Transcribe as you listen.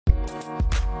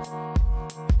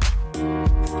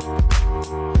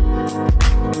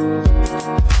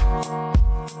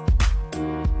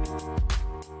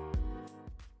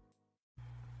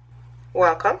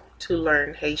Welcome to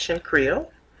Learn Haitian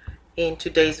Creole. In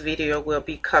today's video, we'll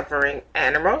be covering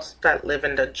animals that live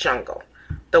in the jungle,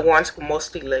 the ones who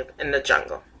mostly live in the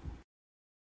jungle.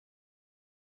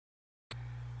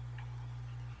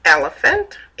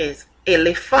 Elephant is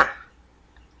éléphant.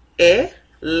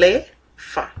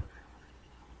 Éléphant.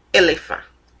 Éléphant.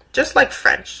 Just like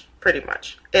French, pretty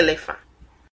much. Éléphant.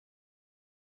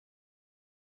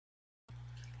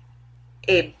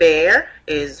 A bear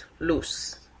is loup.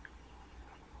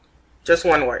 Just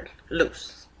one word, loup.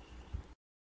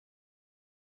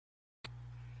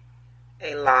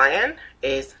 A lion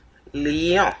is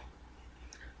lion.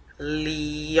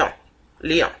 Lion.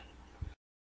 Lion.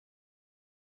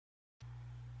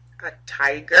 A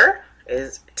tiger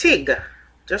is tigre.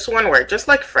 Just one word, just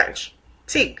like French.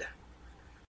 Tigre.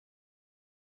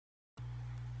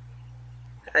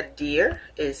 A deer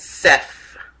is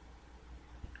cerf.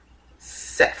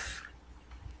 Cerf.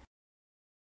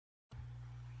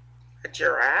 A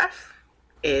giraffe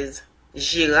is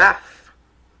giraffe.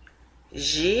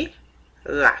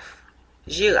 Giraffe.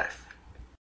 Giraffe.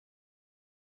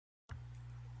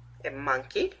 A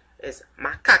monkey is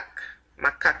macaque.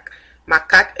 Macaque.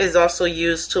 Macaque is also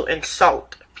used to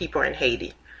insult people in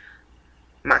Haiti.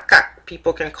 Macaque.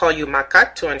 People can call you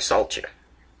macaque to insult you.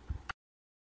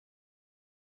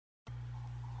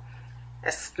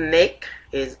 A snake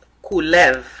is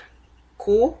couleuvre.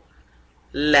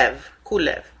 Couleuvre.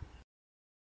 Couleuvre.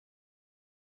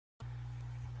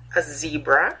 A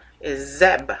zebra is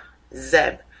zeb.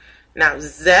 Zeb. Now,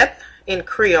 zeb in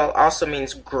Creole also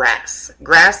means grass.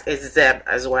 Grass is zeb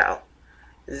as well.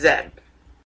 Zeb.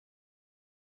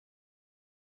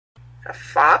 A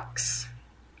fox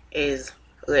is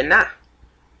renard.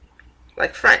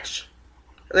 Like French.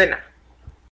 Renard.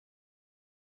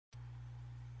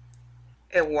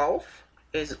 A wolf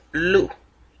is loup.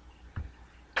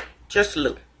 Just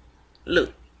loup.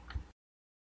 Loup.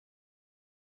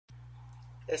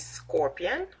 A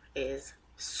scorpion is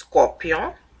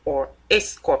scorpion or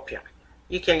escorpion.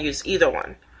 You can use either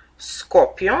one.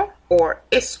 Scorpion or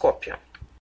escorpion.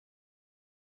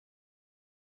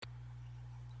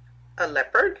 A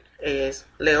leopard is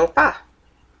léopard.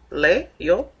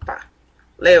 Léopard.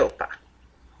 Léopard.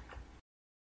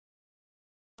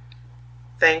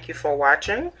 Thank you for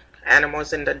watching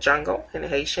Animals in the Jungle in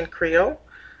Haitian Creole.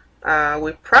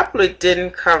 We probably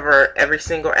didn't cover every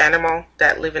single animal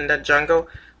that live in the jungle,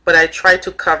 but I tried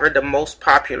to cover the most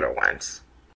popular ones.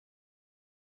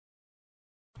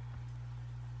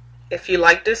 If you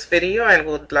like this video and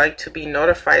would like to be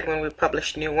notified when we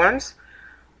publish new ones,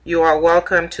 you are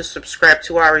welcome to subscribe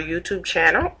to our YouTube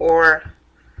channel, or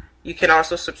you can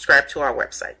also subscribe to our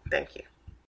website. Thank you.